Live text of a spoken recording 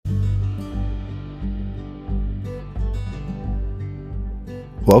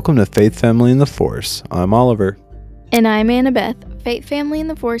Welcome to Faith, Family, and the Force. I'm Oliver. And I'm Annabeth. Faith, Family, and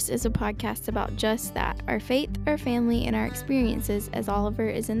the Force is a podcast about just that, our faith, our family, and our experiences as Oliver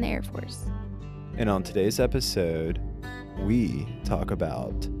is in the Air Force. And on today's episode, we talk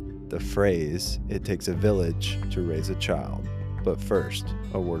about the phrase, "It takes a village to raise a child." But first,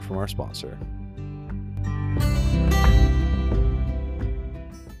 a word from our sponsor.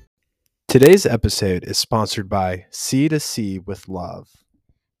 Today's episode is sponsored by C2C with Love.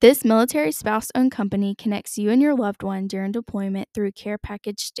 This military spouse-owned company connects you and your loved one during deployment through care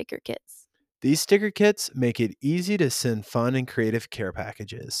package sticker kits. These sticker kits make it easy to send fun and creative care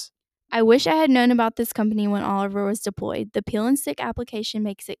packages. I wish I had known about this company when Oliver was deployed. The peel and stick application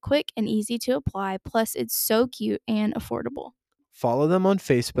makes it quick and easy to apply, plus it's so cute and affordable. Follow them on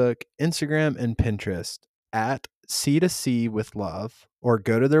Facebook, Instagram, and Pinterest at C2C with Love, or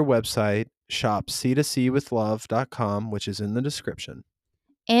go to their website, shop c2cwithlove.com, which is in the description.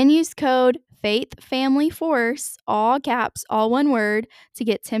 And use code FAITHFAMILYFORCE, all caps, all one word, to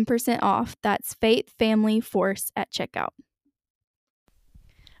get 10% off. That's FAITHFAMILYFORCE at checkout.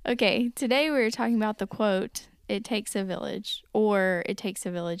 Okay, today we were talking about the quote, "It takes a village," or "It takes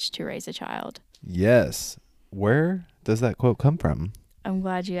a village to raise a child." Yes. Where does that quote come from? I'm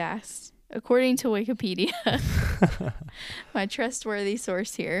glad you asked. According to Wikipedia, my trustworthy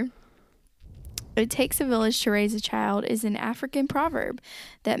source here, "It takes a village to raise a child" is an African proverb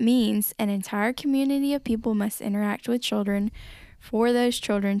that means an entire community of people must interact with children for those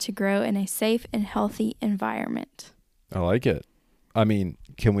children to grow in a safe and healthy environment. I like it. I mean,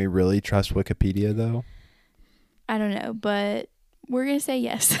 can we really trust Wikipedia, though? I don't know, but we're going to say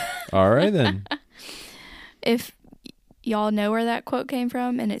yes. All right, then. If y'all know where that quote came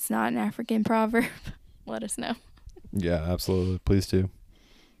from and it's not an African proverb, let us know. Yeah, absolutely. Please do.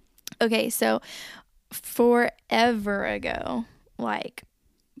 Okay, so forever ago, like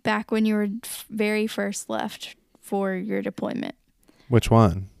back when you were very first left for your deployment, Which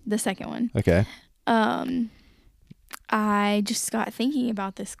one? the second one, Okay. I just got thinking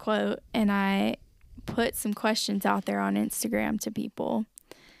about this quote and I put some questions out there on Instagram to people.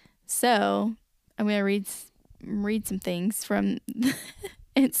 So I'm going to read some things from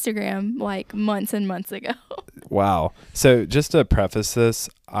Instagram like months and months ago. Wow. So just to preface this,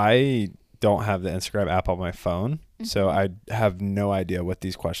 I don't have the Instagram app on my phone, so I have no idea what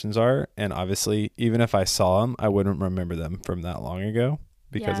these questions are. And obviously, even if I saw them, I wouldn't remember them from that long ago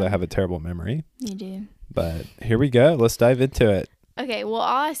because Yeah. I have a terrible memory. You do. But here we go. Let's dive into it. Okay, well,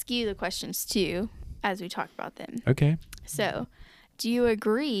 I'll ask you the questions too as we talk about them. Okay. So, do you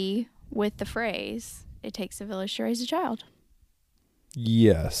agree with the phrase, "It takes a village to raise a child"?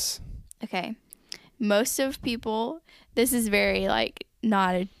 Yes. Okay. Most of people, this is very like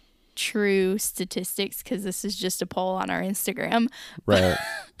not a true statistics because this is just a poll on our Instagram. Right.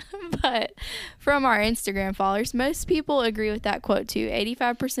 But from our Instagram followers, most people agree with that quote too.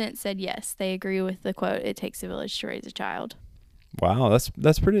 85% said yes, they agree with the quote, "It takes a village to raise a child." Wow.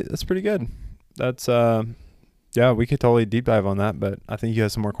 That's pretty good. That's yeah, we could totally deep dive on that, but I think you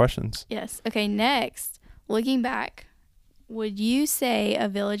have some more questions. Yes. Okay, next, looking back, would you say a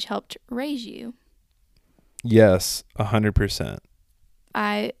village helped raise you? Yes, 100%.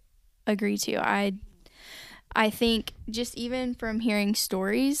 I agree too. I think just even from hearing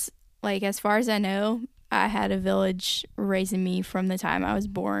stories, like as far as I know, I had a village raising me from the time I was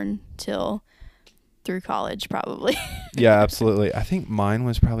born till through college probably. Yeah, absolutely. I think mine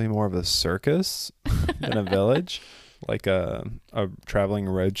was probably more of a circus than a village, like a traveling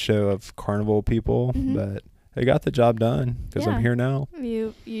road show of carnival people, Mhm. but it got the job done because Yeah. I'm here now.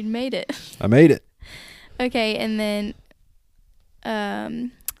 You made it. I made it. Okay, and then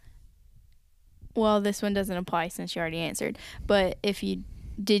well, this one doesn't apply since you already answered, but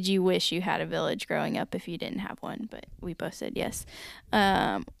did you wish you had a village growing up if you didn't have one? But we both said yes.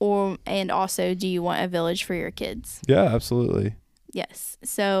 And also, do you want a village for your kids? Yeah, absolutely. Yes.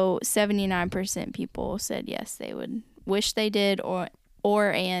 So 79% people said yes, they would wish they did,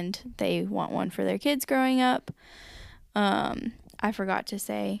 and they want one for their kids growing up. I forgot to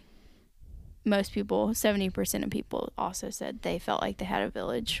say, most people, 70% of people also said they felt like they had a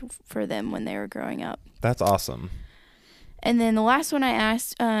village for them when they were growing up. That's awesome. And then the last one I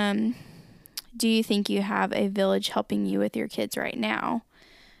asked, do you think you have a village helping you with your kids right now?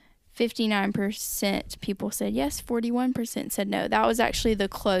 59% people said yes, 41% said no. That was actually the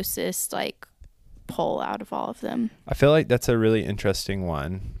closest poll out of all of them. I feel like that's a really interesting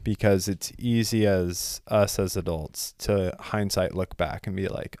one because it's easy as us as adults to hindsight look back and be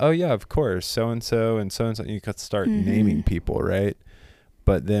like, oh yeah, of course, so-and-so and so-and-so. You could start naming people, right?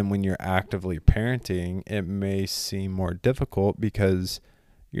 But then when you're actively parenting, it may seem more difficult because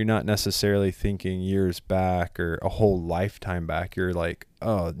you're not necessarily thinking years back or a whole lifetime back. You're like,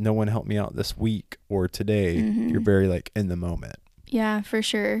 oh, no one helped me out this week or today. You're very like in the moment. Yeah, for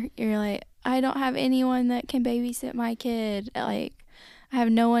sure. You're like, I don't have anyone that can babysit my kid. Like, I have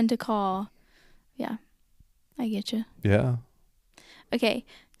no one to call. Yeah, I get you. Yeah. Okay,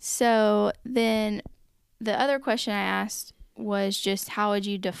 so then the other question I asked was just how would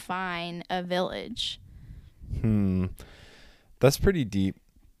you define a village? That's pretty deep.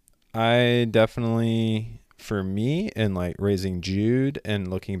 I definitely, for me, in like raising Jude and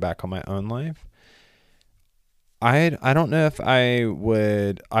looking back on my own life, I don't know if I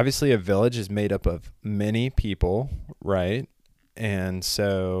would. Obviously, a village is made up of many people, right? And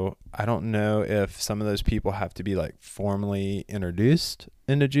so I don't know if some of those people have to be like formally introduced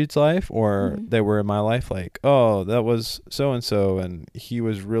into Jude's life, or they were in my life like, oh, that was so and so, and he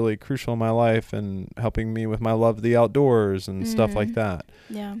was really crucial in my life and helping me with my love of the outdoors and stuff like that.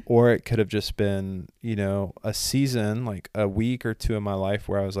 Yeah. Or it could have just been, you know, a season, like a week or two in my life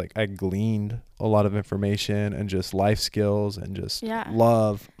where I was like, I gleaned a lot of information and just life skills and just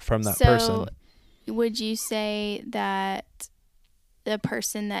love from that person. Would you say that the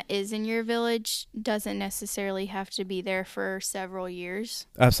person that is in your village doesn't necessarily have to be there for several years?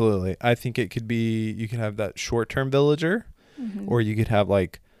 Absolutely. I think it could be, you could have that short-term villager, or you could have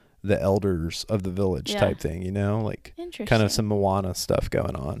like the elders of the village type thing, you know, like kind of some Moana stuff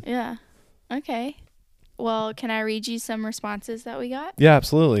going on. Yeah. Okay. Well, can I read you some responses that we got? Yeah,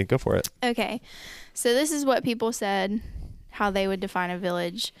 absolutely. Go for it. Okay. So this is what people said, how they would define a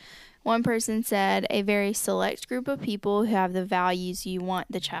village. One person said, a very select group of people who have the values you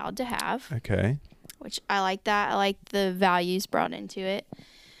want the child to have. Okay. Which I like that. I like the values brought into it.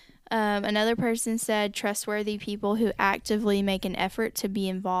 Another person said, trustworthy people who actively make an effort to be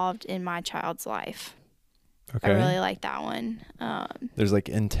involved in my child's life. Okay. I really like that one. There's like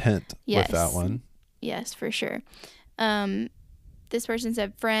intent with that one. Yes, for sure. This person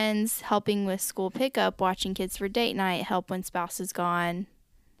said, friends, helping with school pickup, watching kids for date night, help when spouse is gone,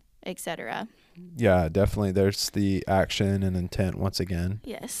 etc. Yeah, definitely. There's the action and intent once again.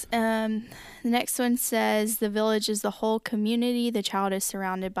 Yes. The next one says the village is the whole community the child is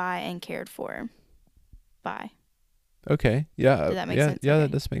surrounded by and cared for by. Okay. Yeah. Did that make sense? Yeah, Okay.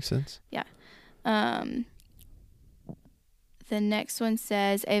 that does make sense. Yeah. The next one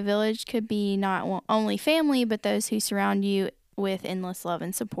says a village could be not only family, but those who surround you with endless love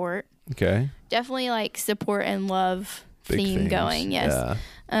and support. Okay. Definitely like support and love Big theme things. going. Yes.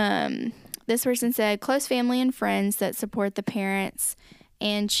 Yeah. This person said close family and friends that support the parents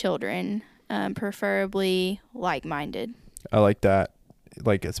and children, preferably like-minded. I like that.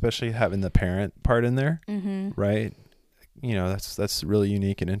 Like, especially having the parent part in there, right? You know, that's really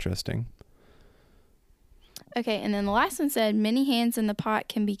unique and interesting. Okay, and then the last one said, many hands in the pot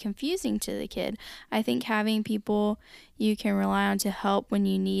can be confusing to the kid. I think having people you can rely on to help when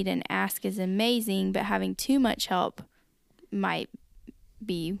you need and ask is amazing, but having too much help might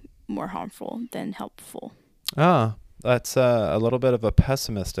be more harmful than helpful. That's a little bit of a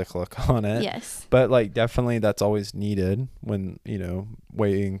pessimistic look on it. Yes. But like definitely that's always needed when, you know,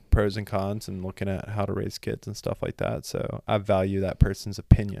 weighing pros and cons and looking at how to raise kids and stuff like that. So I value that person's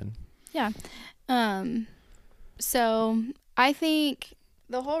opinion. Yeah. So I think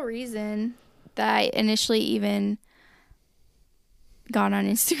the whole reason that I initially even got on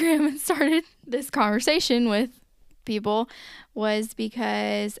Instagram and started this conversation with people was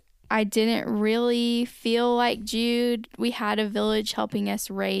because I didn't really feel like Jude, we had a village helping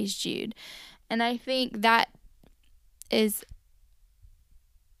us raise Jude. And I think that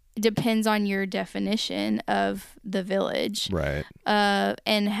depends on your definition of the village. Right.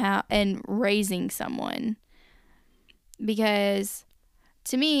 And raising someone. Because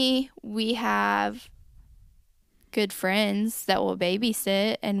to me, we have good friends that will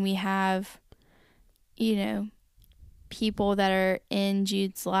babysit, and we have, you know, people that are in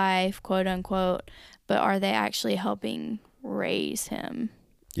Jude's life, quote unquote, but are they actually helping raise him?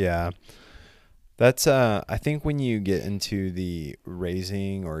 Yeah. That's I think when you get into the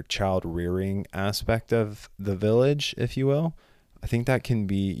raising or child rearing aspect of the village, if you will, I think that can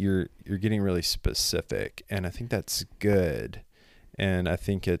be you're getting really specific, and I think that's good. And I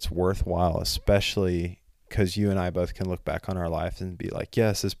think it's worthwhile, especially because you and I both can look back on our life and be like,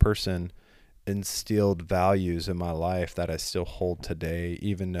 yes, this person instilled values in my life that I still hold today,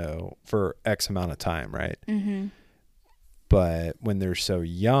 even though for X amount of time, right? Mm-hmm. But when they're so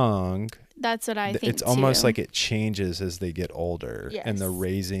young, that's what I think it's almost too. like it changes as they get older. Yes. In the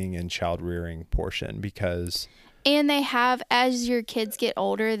raising and child rearing portion, because and they have, as your kids get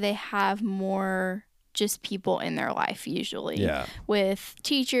older, they have more just people in their life usually. Yeah. With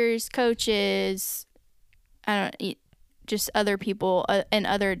teachers, coaches, just other people and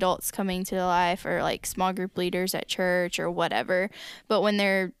other adults coming to their life, or like small group leaders at church or whatever. But when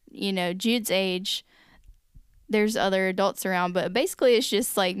they're, Jude's age, there's other adults around, but basically it's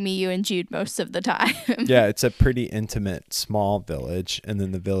just like me, you, and Jude most of the time. Yeah, it's a pretty intimate, small village, and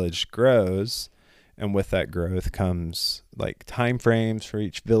then the village grows, and with that growth comes like time frames for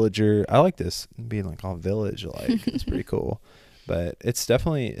each villager. I like this being like all village like. It's pretty cool, but it's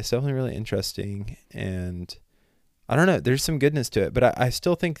definitely really interesting, and I don't know, there's some goodness to it, but I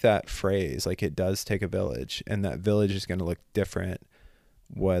still think that phrase, like, it does take a village, and that village is going to look different,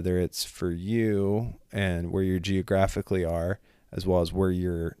 whether it's for you and where you geographically are, as well as where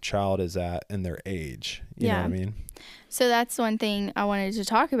your child is at and their age. You know what I mean? So that's one thing I wanted to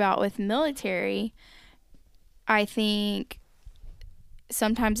talk about with military. I think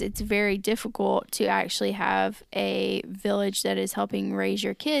sometimes it's very difficult to actually have a village that is helping raise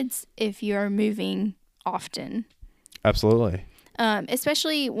your kids if you are moving often. Absolutely.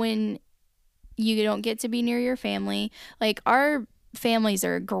 Especially when you don't get to be near your family. Like, our families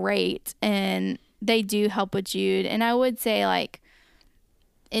are great and they do help with Jude, and I would say, like,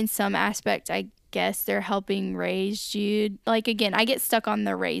 in some aspect, I guess they're helping raise Jude. Like, again, I get stuck on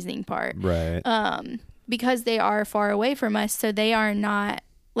the raising part, Right? because they are far away from us, so they are not,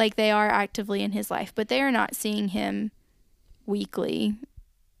 like, they are actively in his life, but they are not seeing him weekly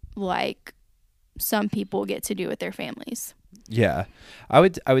like some people get to do with their families. Yeah, I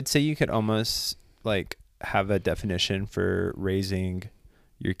would say you could almost like have a definition for raising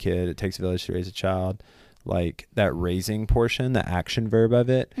your kid. It takes a village to raise a child. Like, that raising portion, the action verb of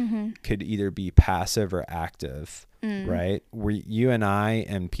it, could either be passive or active, right? Where you and I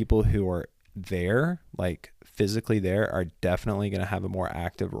and people who are there, like physically there, are definitely going to have a more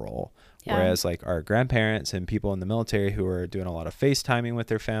active role. Yeah. Whereas like our grandparents and people in the military who are doing a lot of FaceTiming with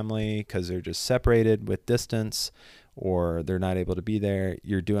their family because they're just separated with distance, or they're not able to be there,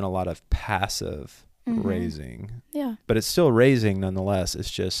 you're doing a lot of passive raising. Yeah. But it's still raising nonetheless.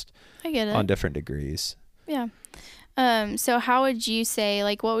 It's just I get it. On different degrees. Yeah. So how would you say,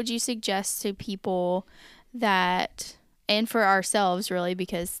 like, what would you suggest to people that, and for ourselves really,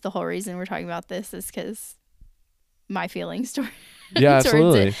 because the whole reason we're talking about this is because my feelings towards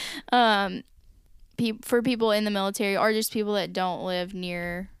absolutely. it. For people in the military, or just people that don't live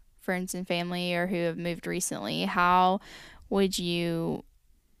near friends and family, or who have moved recently, how would you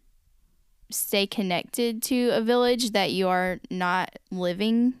stay connected to a village that you are not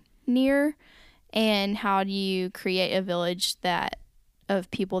living near? And how do you create a village of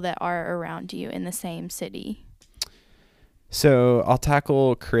people that are around you in the same city? So I'll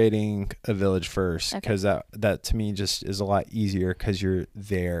tackle creating a village first, because that to me just is a lot easier, because you're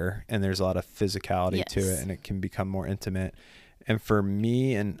there and there's a lot of physicality to it, and it can become more intimate. And for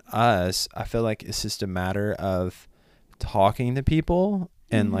me and us, I feel like it's just a matter of talking to people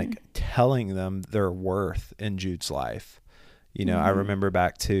and like telling them their worth in Jude's life. I remember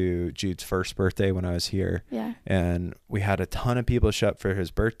back to Jude's first birthday when I was here, and we had a ton of people show up for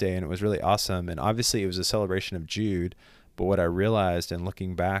his birthday, and it was really awesome. And obviously it was a celebration of Jude, but what I realized in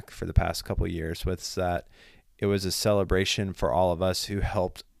looking back for the past couple of years was that it was a celebration for all of us who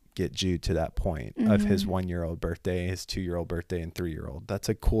helped get Jude to that point of his 1-year-old birthday, his 2-year-old birthday, and 3-year-old. That's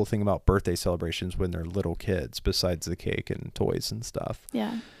a cool thing about birthday celebrations when they're little kids, besides the cake and toys and stuff.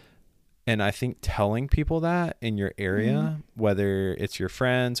 Yeah. And I think telling people that in your area, whether it's your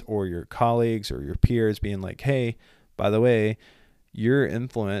friends or your colleagues or your peers, being like, hey, by the way, you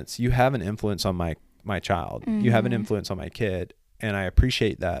have an influence on my child. You have an influence on my kid. And I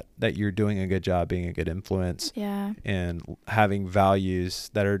appreciate that you're doing a good job being a good influence, and having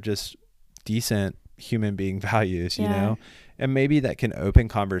values that are just decent human being values, you know, and maybe that can open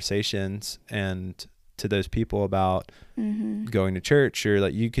conversations and to those people about going to church, or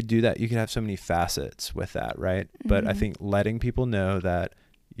like you could do that. You could have so many facets with that. Right. But I think letting people know that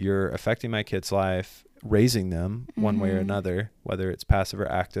you're affecting my kid's life, raising them one way or another, whether it's passive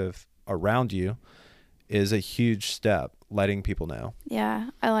or active around you, is a huge step. Letting people know.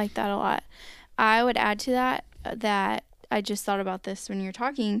 Yeah, I like that a lot. I would add to that I just thought about this when you were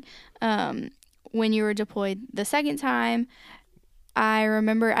talking. When you were deployed the second time, I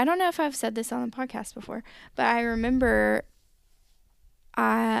remember, I don't know if I've said this on the podcast before, but I remember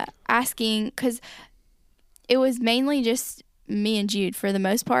asking, because it was mainly just me and Jude for the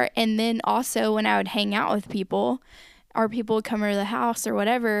most part. And then also when I would hang out with people, or people would come over to the house or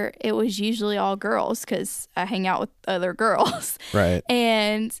whatever, it was usually all girls, because I hang out with other girls. Right.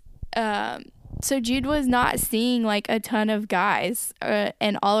 And so Jude was not seeing like a ton of guys,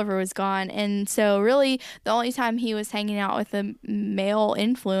 and Oliver was gone. And so really the only time he was hanging out with a male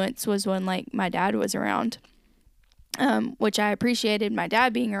influence was when like my dad was around, which I appreciated my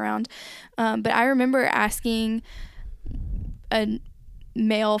dad being around. But I remember asking a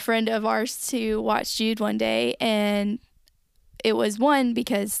male friend of ours to watch Jude one day, and it was one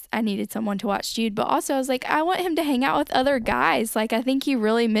because I needed someone to watch Jude, but also I was like, I want him to hang out with other guys. Like, I think he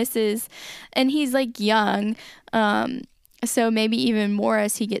really misses, and he's like young. So maybe even more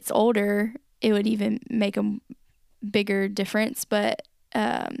as he gets older, it would even make a bigger difference. But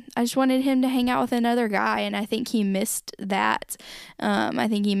I just wanted him to hang out with another guy, and I think he missed that. I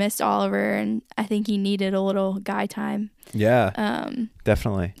think he missed Oliver, and I think he needed a little guy time. Yeah,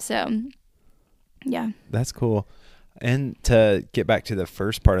 definitely. So, yeah. That's cool. And to get back to the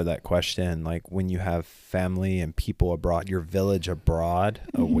first part of that question, like when you have family and people abroad, your village abroad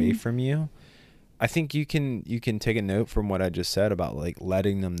away from you, I think you can take a note from what I just said about like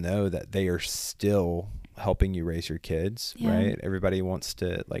letting them know that they are still helping you raise your kids, right? Everybody wants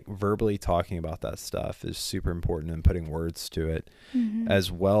to, like, verbally talking about that stuff is super important, and putting words to it,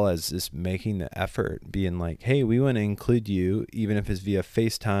 as well as just making the effort, being like, hey, we want to include you, even if it's via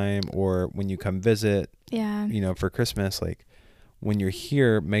FaceTime or when you come visit, you know, for Christmas. Like, when you're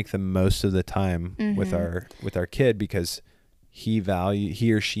here, make the most of the time with our kid, because he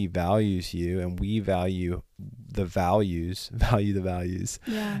or she values you, and we value the values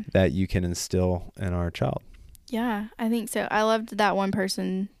that you can instill in our child. Yeah, I think so. I loved that one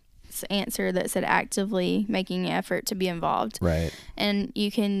person's answer that said actively making an effort to be involved. Right. And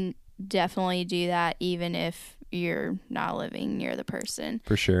you can definitely do that even if you're not living near the person.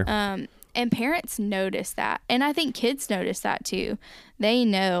 For sure. And parents notice that. And I think kids notice that too. They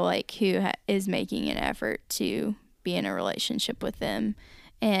know like who is making an effort to be in a relationship with them.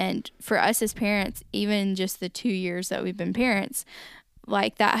 And for us as parents, even just the 2 years that we've been parents,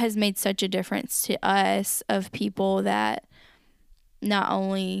 like that has made such a difference to us, of people that not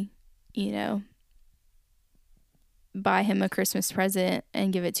only, you know, buy him a Christmas present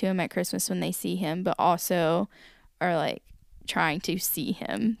and give it to him at Christmas when they see him, but also are like trying to see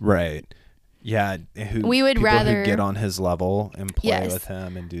him. Right. Yeah, we would rather get on his level and play with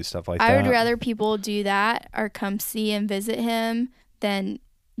him and do stuff like that. I would rather people do that or come see and visit him than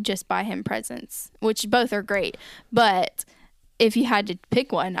just buy him presents, which both are great. But if you had to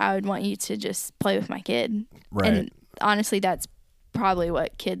pick one, I would want you to just play with my kid. Right. And honestly, that's probably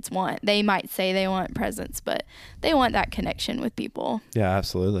what kids want. They might say they want presents, but they want that connection with people. Yeah,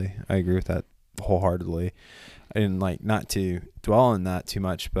 absolutely. I agree with that wholeheartedly. And like, not to dwell on that too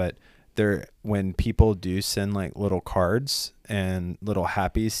much, but when people do send like little cards and little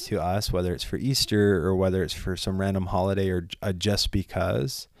happies to us, whether it's for Easter or whether it's for some random holiday or just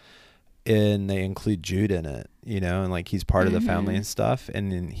because, and they include Jude in it, you know, and like he's part of the family and stuff,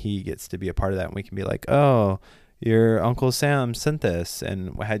 and then he gets to be a part of that, and we can be like, oh, your Uncle Sam sent this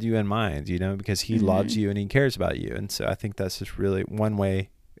and had you in mind, you know, because he loves you and he cares about you. And so I think that's just really one way,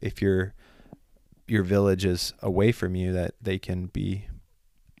 if your village is away from you, that they can be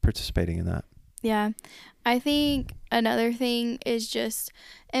participating in that. Yeah. I think another thing is just,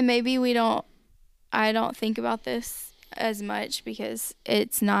 and maybe I don't think about this as much because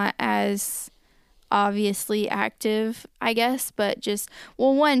it's not as obviously active, I guess, but just,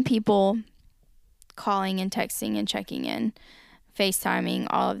 well, one, people calling and texting and checking in, FaceTiming,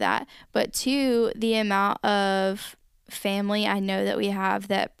 all of that. But two, the amount of family I know that we have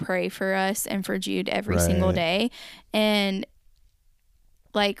that pray for us and for Jude every single day. And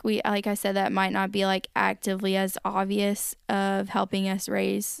like I said, that might not be like actively as obvious of helping us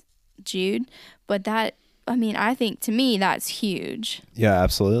raise Jude, but that, I mean, I think to me that's huge. Yeah,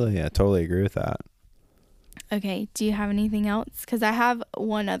 absolutely. I totally agree with that. Okay. Do you have anything else? Because I have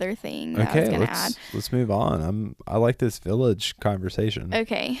one other thing that I was going to add. Let's move on. I like this village conversation.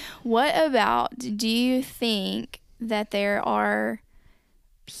 Okay. What about, do you think that there are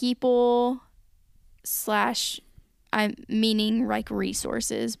people I'm meaning like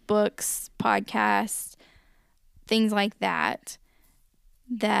resources, books, podcasts, things like that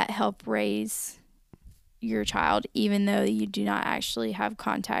help raise your child, even though you do not actually have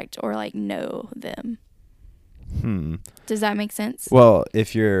contact or like know them? Does that make sense? Well,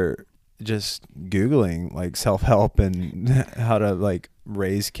 if you're just Googling like self-help and how to like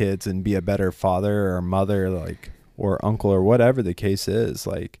raise kids and be a better father or mother, like, or uncle or whatever the case is,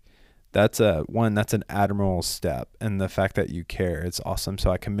 like, that's an admirable step, and the fact that you care, it's awesome. So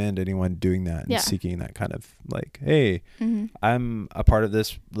I commend anyone doing that and seeking that kind of like, hey, I'm a part of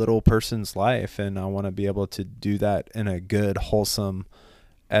this little person's life, and I want to be able to do that in a good, wholesome,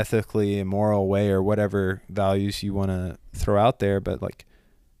 ethically and moral way, or whatever values you want to throw out there, but like,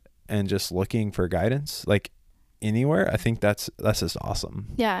 and just looking for guidance, like anywhere, I think that's just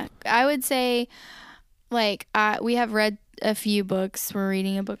awesome. Yeah. I would say, like, we have read a few books. We're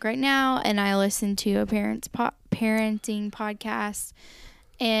reading a book right now, and I listen to a parenting podcast.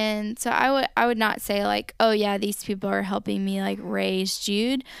 And so I would not say like, oh yeah, these people are helping me like raise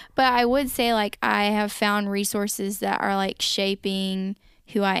Jude, but I would say like I have found resources that are like shaping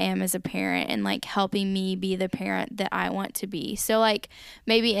who I am as a parent and like helping me be the parent that I want to be. So like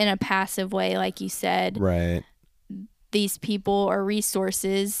maybe in a passive way, like you said, Right. these people or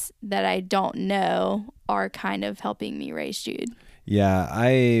resources that I don't know are kind of helping me raise Jude. Yeah,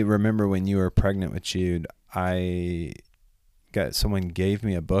 I remember when you were pregnant with Jude, someone gave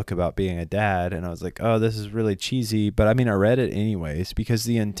me a book about being a dad, and I was like, oh, this is really cheesy, but I mean, I read it anyways because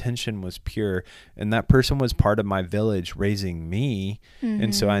the intention was pure, and that person was part of my village raising me.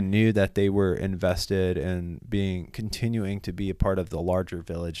 And so I knew that they were invested in continuing to be a part of the larger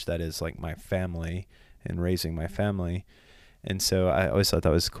village that is like my family and raising my family. And so I always thought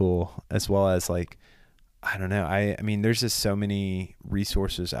that was cool, as well as like, I don't know. I mean, there's just so many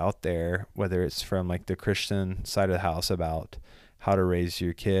resources out there, whether it's from like the Christian side of the house about how to raise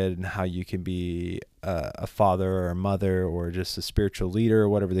your kid and how you can be a father or a mother or just a spiritual leader or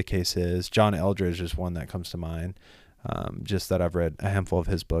whatever the case is. John Eldredge is one that comes to mind, just that I've read a handful of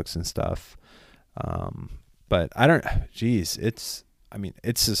his books and stuff. But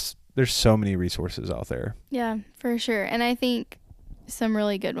it's just, there's so many resources out there. Yeah, for sure. And I think some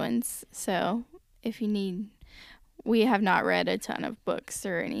really good ones. So if you need, we have not read a ton of books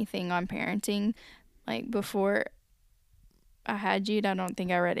or anything on parenting. Like before I had Jude, I don't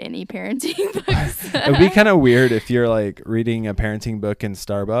think I read any parenting books. It would be kind of weird if you're like reading a parenting book in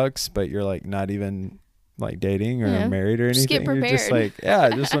Starbucks, but you're like not even like dating or married or anything. Just get prepared. You're just like, yeah,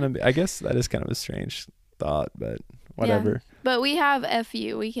 I just want to be, I guess that is kind of a strange thought, but whatever. Yeah. But we have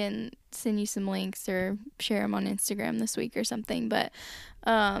FU. We can send you some links or share them on Instagram this week or something. But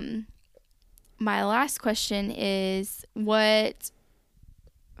my last question is, what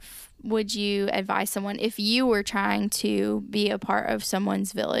would you advise someone if you were trying to be a part of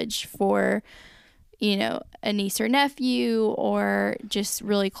someone's village for, you know, a niece or nephew or just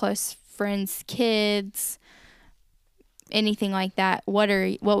really close friends' kids, anything like that? What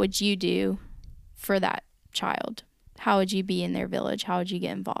would you do for that child? How would you be in their village? How would you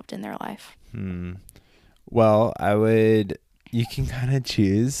get involved in their life? Well, you can kind of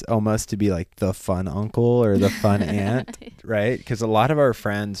choose almost to be like the fun uncle or the fun aunt, right? Because a lot of our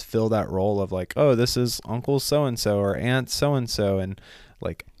friends fill that role of like, oh, this is Uncle so-and-so or Aunt so-and-so. And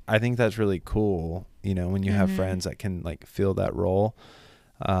like, I think that's really cool, you know, when you have friends that can like fill that role.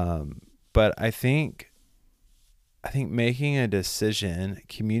 But I think making a decision,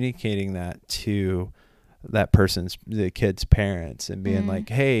 communicating that to the kid's parents and being like,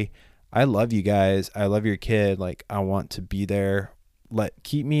 hey, I love you guys. I love your kid. Like, I want to be there.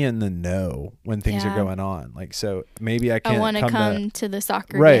 Keep me in the know when things are going on. Like, so maybe I can't come to the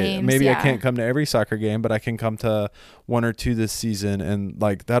soccer Right. games. Maybe I can't come to every soccer game, but I can come to 1 or 2 this season. And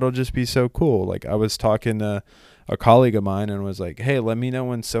like, that'll just be so cool. Like, I was talking to a colleague of mine and was like, hey, let me know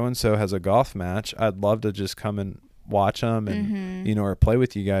when so-and-so has a golf match. I'd love to just come and watch them and, you know, or play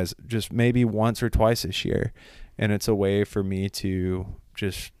with you guys just maybe once or twice this year. And it's a way for me to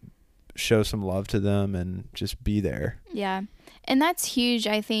just show some love to them and just be there. Yeah. And that's huge,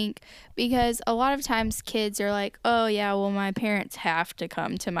 I think, because a lot of times kids are like, oh yeah, well, my parents have to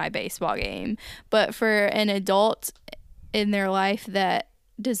come to my baseball game. But for an adult in their life that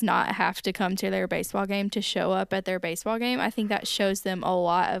does not have to come to their baseball game to show up at their baseball game, I think that shows them a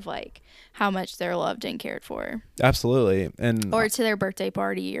lot of like how much they're loved and cared for. Absolutely. Or to their birthday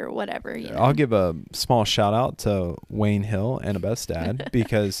party or whatever. You know? I'll give a small shout out to Wayne Hill, Annabeth's dad,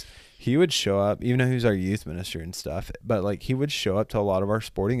 because he would show up, even though he was our youth minister and stuff, but like he would show up to a lot of our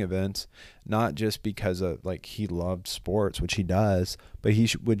sporting events, not just because of like he loved sports, which he does, but he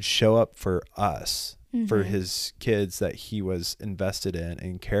would show up for us, for his kids that he was invested in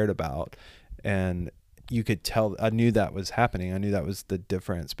and cared about. And you could tell, I knew that was happening. I knew that was the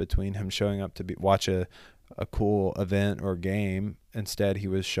difference between him showing up to watch a cool event or game. Instead, he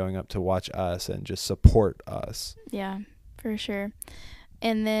was showing up to watch us and just support us. Yeah, for sure.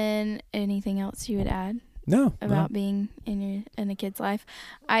 And then anything else you would add? No. About being in a kid's life?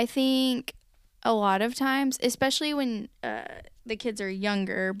 I think a lot of times, especially when the kids are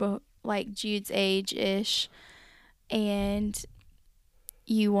younger, but like Jude's age-ish, and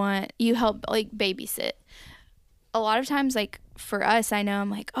you help like babysit. A lot of times, like for us, I know I'm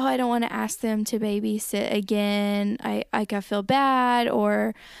like, oh, I don't want to ask them to babysit again. I feel bad,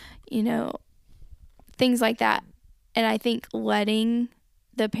 or, you know, things like that. And I think letting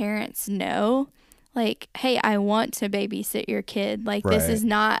the parents know, like, hey, I want to babysit your kid. Like, this is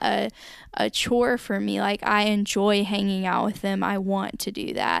not a chore for me. Like, I enjoy hanging out with them. I want to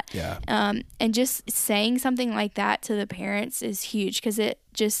do that. Yeah. And just saying something like that to the parents is huge, because it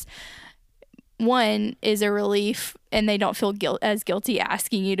just, one, is a relief, and they don't feel as guilty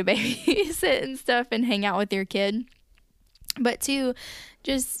asking you to babysit and stuff and hang out with your kid. But two,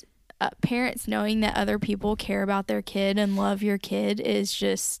 just parents knowing that other people care about their kid and love your kid is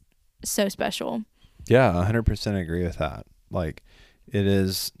just so special. Yeah, 100% agree with that. Like,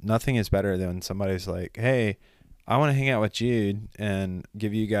 nothing is better than somebody's like, hey, I want to hang out with Jude and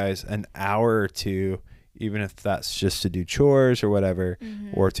give you guys an hour or two, even if that's just to do chores or whatever,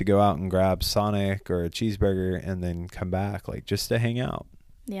 or to go out and grab Sonic or a cheeseburger and then come back, like, just to hang out.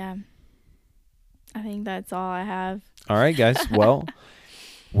 Yeah. I think that's all I have. All right, guys. Well,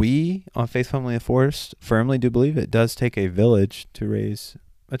 we on Faith, Family, and Forest firmly do believe it does take a village to raise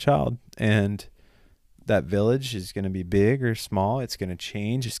a child. And that village is going to be big or small. It's going to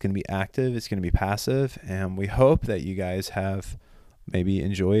change. It's going to be active. It's going to be passive. And we hope that you guys have maybe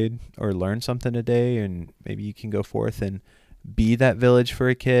enjoyed or learned something today, and maybe you can go forth and be that village for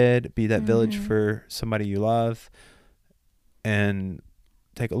a kid, be that village for somebody you love, and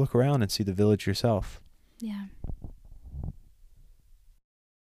take a look around and see the village yourself. Yeah.